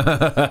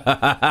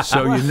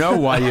 So you know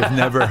why you've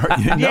never heard,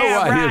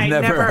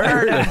 never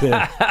heard of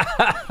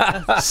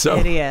it. So,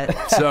 Idiot.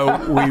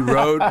 so we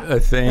wrote a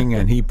thing,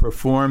 and he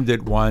performed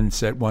it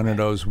once at one of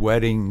those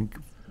wedding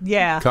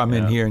Yeah. come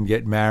in here and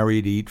get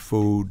married, eat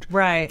food,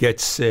 Right. get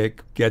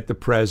sick, get the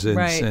presents,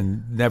 Right.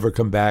 and never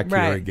come back here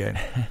Right. again.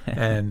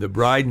 And the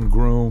bride and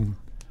groom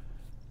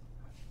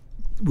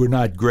were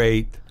not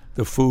great.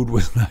 The food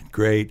was not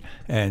great,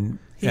 and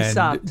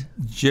sucked.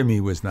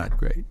 Jimmy was not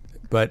great.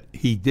 But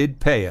he did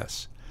pay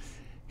us.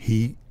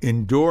 He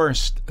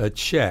endorsed a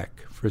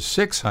check for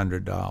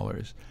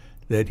 $600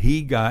 that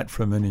he got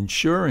from an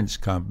insurance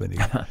company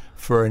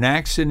for an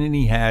accident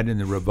he had in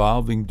the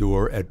revolving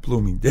door at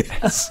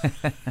Bloomingdale's.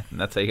 And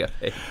that's how you got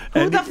paid.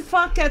 Who the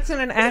fuck gets in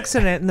an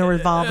accident in the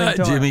revolving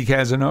door? Jimmy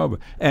Casanova.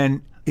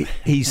 And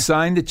he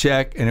signed the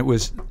check, and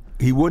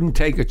he wouldn't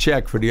take a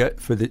check for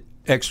the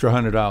extra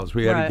 $100.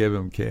 We had Right. to give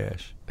him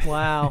cash.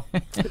 Wow.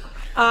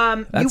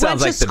 That you sounds went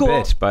to like school. the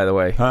bit, by the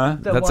way. Huh?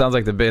 The That what? sounds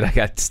like the bit. I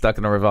got stuck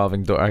in a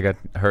revolving door. I got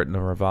hurt in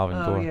a revolving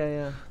Oh, door.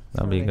 yeah.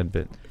 That'll be a good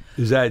bit.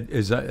 Is that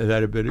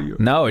a bit of yours?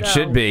 No, it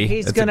should be.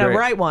 He's It's a gonna great-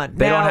 write one.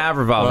 They Now- don't have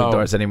revolving Well,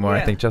 doors anymore, I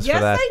Yeah. think, just yes,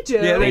 for that. they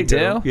do. Yeah, They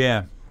do?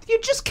 Yeah. You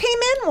just came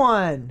in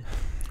one.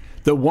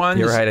 The ones,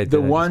 You're right, I the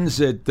did. ones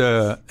at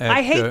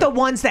I hate the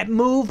ones that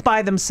move by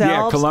yeah,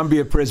 themselves.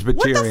 Columbia What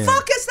Presbyterian. the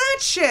fuck is that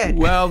shit?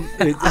 Well,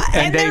 And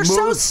they they're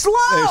so move- slow.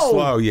 They're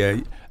slow, yeah.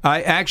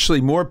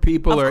 More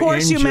people are of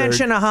course, injured. you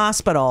mention a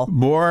hospital.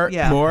 More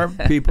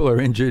people are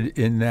injured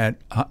in that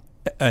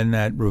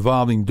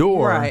revolving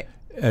door Right.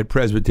 at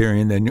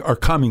Presbyterian than are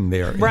coming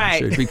there.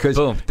 Right. injured, because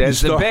Boom,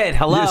 there's you the bed.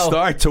 Hello. You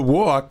start to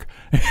walk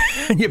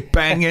and you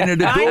bang into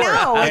the door. I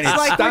know, and it's it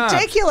like stops.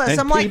 ridiculous. And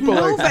I'm like, people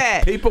move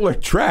it. People are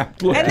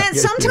trapped. And then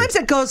sometimes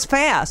it goes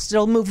fast.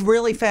 It'll move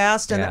really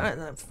fast, and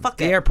Yeah. fuck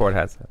The it. airport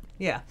has that.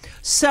 Yeah.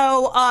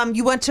 So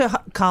you went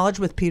to college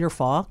with Peter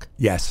Falk?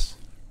 Yes.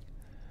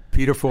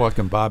 Peter Falk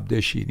and Bob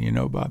Dishy. Do you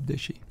know Bob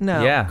Dishy?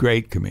 No. Yeah.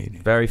 Great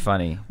comedian. Very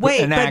funny.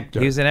 Wait, An but actor.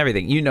 He was in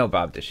everything. You know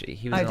Bob Dishy.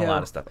 He was I in do. a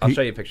lot of stuff. I'll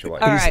show you a picture.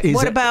 What? All right.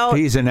 What about-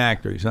 He's an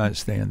actor. He's not a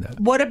stand-up.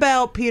 What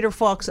about Peter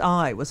Falk's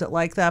eye? Was it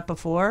like that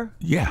before?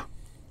 Yeah.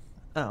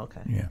 Oh,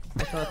 okay. Yeah.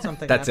 I thought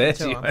something That's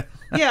happened it? to him.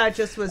 Yeah, it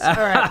just was. All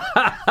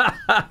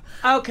right.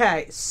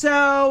 Okay,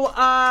 so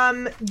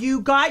you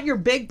got your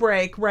big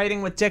break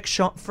writing with Dick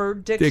Shawn for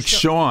Dick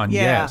Shawn,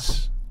 Yeah.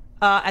 yes.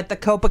 At the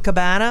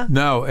Copacabana.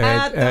 No,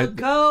 At the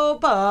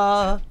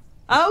Copa.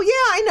 Oh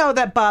yeah, I know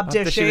that Bob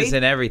But she was Dishy.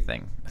 in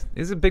everything.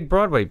 He's a big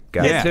Broadway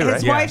guy Yeah. too, right?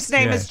 His wife's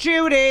name yeah. is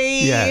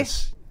Judy.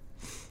 Yes.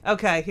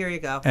 Okay, here you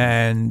go.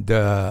 And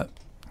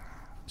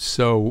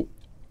so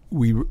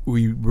we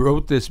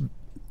wrote this.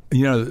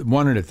 You know,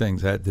 one of the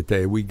things that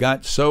day we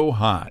got so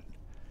hot.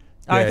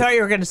 Oh, I that- thought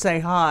you were going to say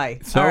hi.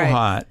 so All right.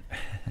 hot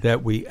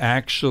that we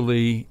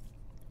actually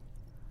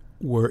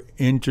were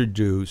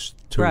introduced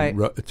to Right.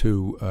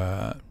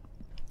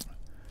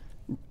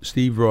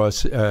 Steve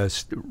Ross.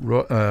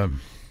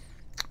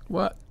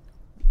 What?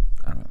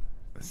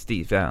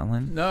 Steve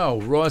Allen. No,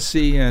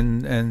 Rossi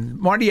and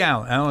Marty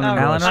Allen. Alan and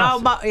Alan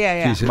Rossi. Ross.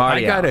 Yeah. Jesus,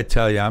 Marty I got to Allen.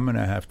 tell you, I'm going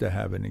to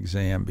have an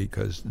exam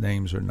because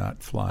names are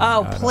not flying. Oh,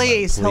 out of my-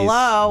 please.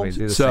 Hello. We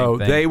do the So same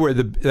thing.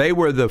 they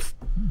were the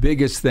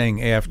biggest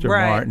thing after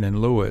Right. Martin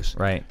and Lewis,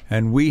 Right.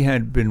 And we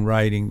had been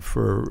writing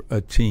for a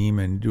team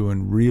and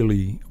doing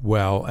really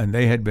well, and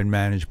they had been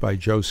managed by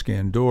Joe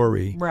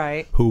Scandori,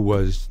 Right. who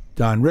was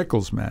Don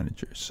Rickles'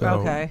 manager. So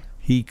Okay.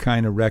 he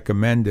kind of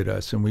recommended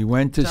us, and we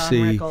went to Don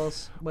see.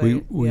 Rickles.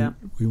 Wait, yeah.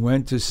 We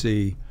went to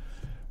see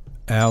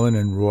Alan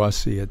and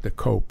Rossi at the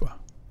Copa,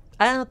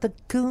 At the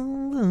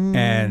Copa.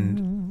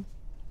 and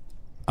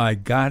I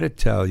gotta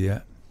tell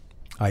you,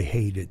 I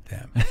hated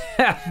them.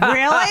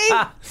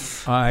 Really?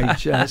 I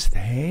just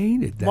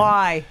hated them.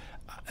 Why?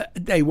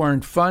 They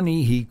weren't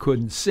funny. He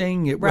couldn't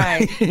sing. It was,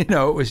 Right. it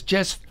was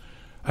just,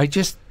 I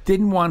just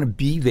didn't want to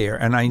be there,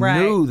 and I Right.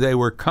 knew they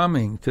were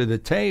coming to the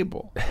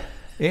table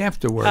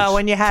afterwards. Oh,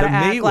 and you had to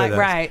act meet like- with us.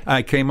 right.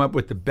 I came up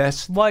with the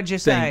best. What'd you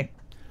thing. say?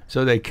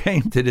 So they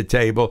came to the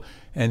table,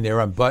 and they're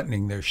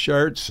unbuttoning their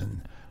shirts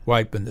and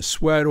wiping the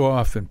sweat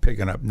off and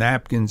picking up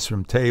napkins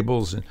from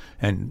tables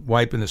and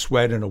wiping the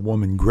sweat, and a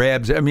woman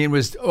grabs it. I mean, it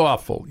was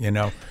awful, you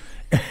know.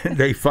 And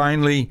they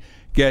finally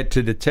get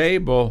to the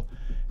table,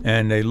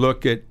 and they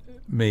look at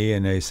me,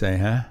 and they say,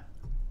 huh?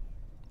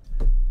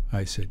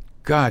 I said,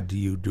 God, do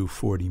you do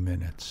 40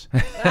 minutes?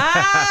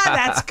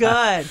 That's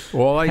good.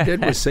 All I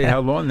did was say how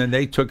long, then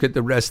they took it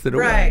the rest of the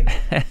Right.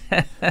 way.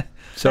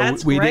 So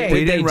That's we great. did, we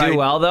Did they didn't do write,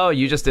 well though?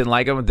 You just didn't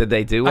like them. Did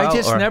they do well? I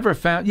just or- never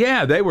found.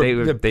 Yeah, they were.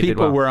 The they did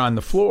people well. were on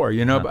the floor,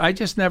 you know. But I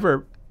just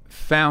never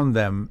found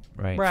them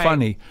Right. Right.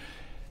 funny.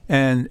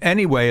 And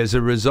anyway, as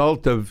a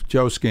result of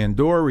Joe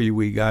Scandori,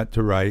 we got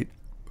to write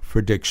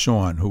for Dick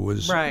Shawn, who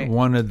was Right.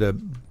 one of the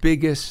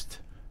biggest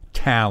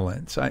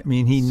talents. I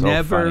mean, he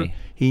So funny.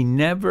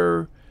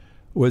 never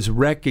was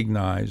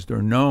recognized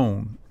or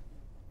known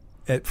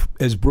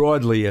as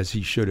broadly as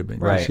he should have been.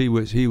 'Cause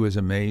Right. He was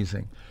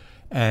amazing.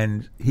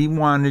 And he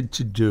wanted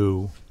to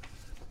do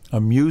a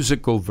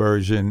musical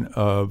version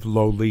of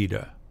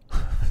Lolita,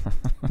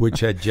 which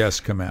had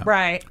just come out.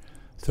 Right.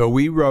 So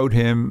we wrote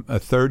him a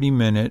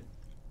 30-minute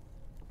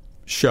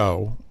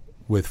show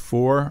with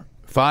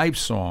 5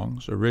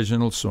 songs,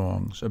 original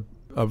songs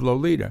of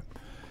Lolita.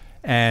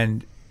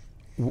 And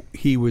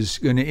he was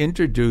going to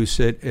introduce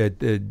it at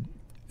the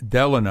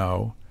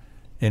Delano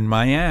in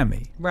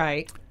Miami,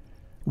 Right.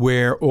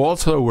 where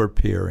also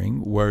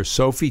appearing were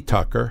Sophie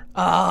Tucker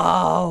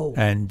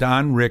and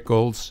Don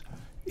Rickles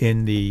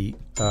in the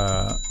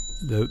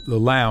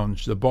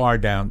lounge, the bar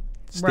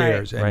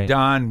downstairs. Right. And Right.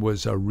 Don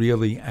was a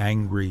really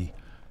angry,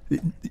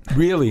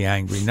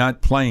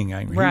 not playing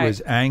angry. Right. He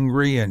was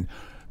angry and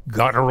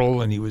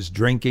guttural, and he was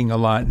drinking a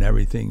lot and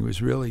everything. He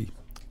was really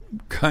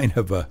kind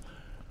of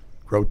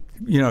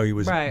he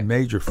was Right. a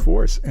major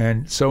force.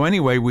 And so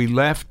anyway, we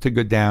left to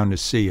go down to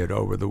see it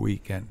over the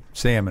weekend,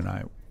 Sam and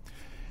I.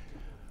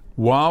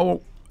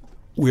 While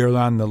we were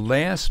on the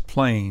last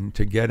plane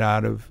to get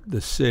out of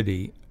the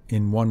city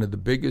in one of the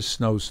biggest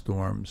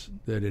snowstorms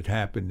that had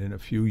happened in a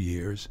few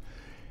years,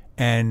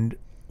 and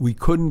we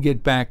couldn't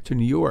get back to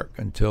New York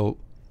until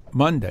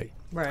Monday.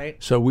 Right.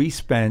 So we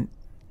spent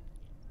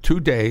 2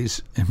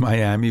 days in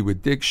Miami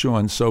with Dick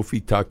Shaw,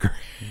 Sophie Tucker,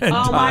 and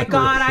Oh my Don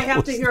God! I Rickles.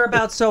 have to hear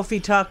about Sophie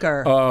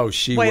Tucker. Oh,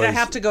 she Wait, was. I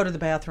have to go to the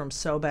bathroom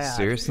so bad.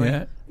 Seriously?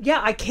 Yeah. Yeah,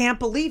 I can't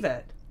believe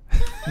it.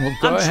 Well,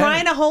 go I'm ahead.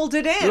 trying to hold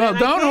it in. Well, and I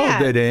don't can't.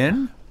 hold it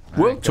in.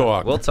 We'll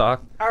talk. We'll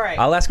talk. All right.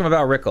 I'll ask him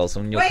about Rickles,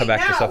 and you'll Wait, come back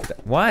to no. yourself.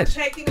 What?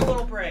 Taking a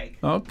little break.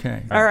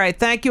 Okay. All right.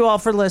 Thank you all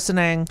for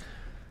listening.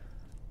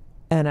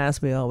 And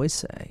as we always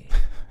say,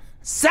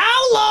 so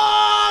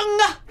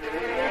long!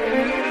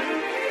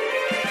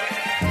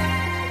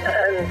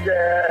 And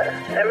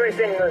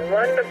everything was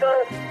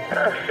wonderful.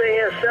 I'll see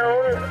you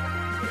soon.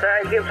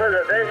 Thank you for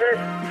the visit.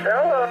 So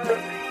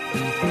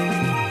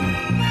long.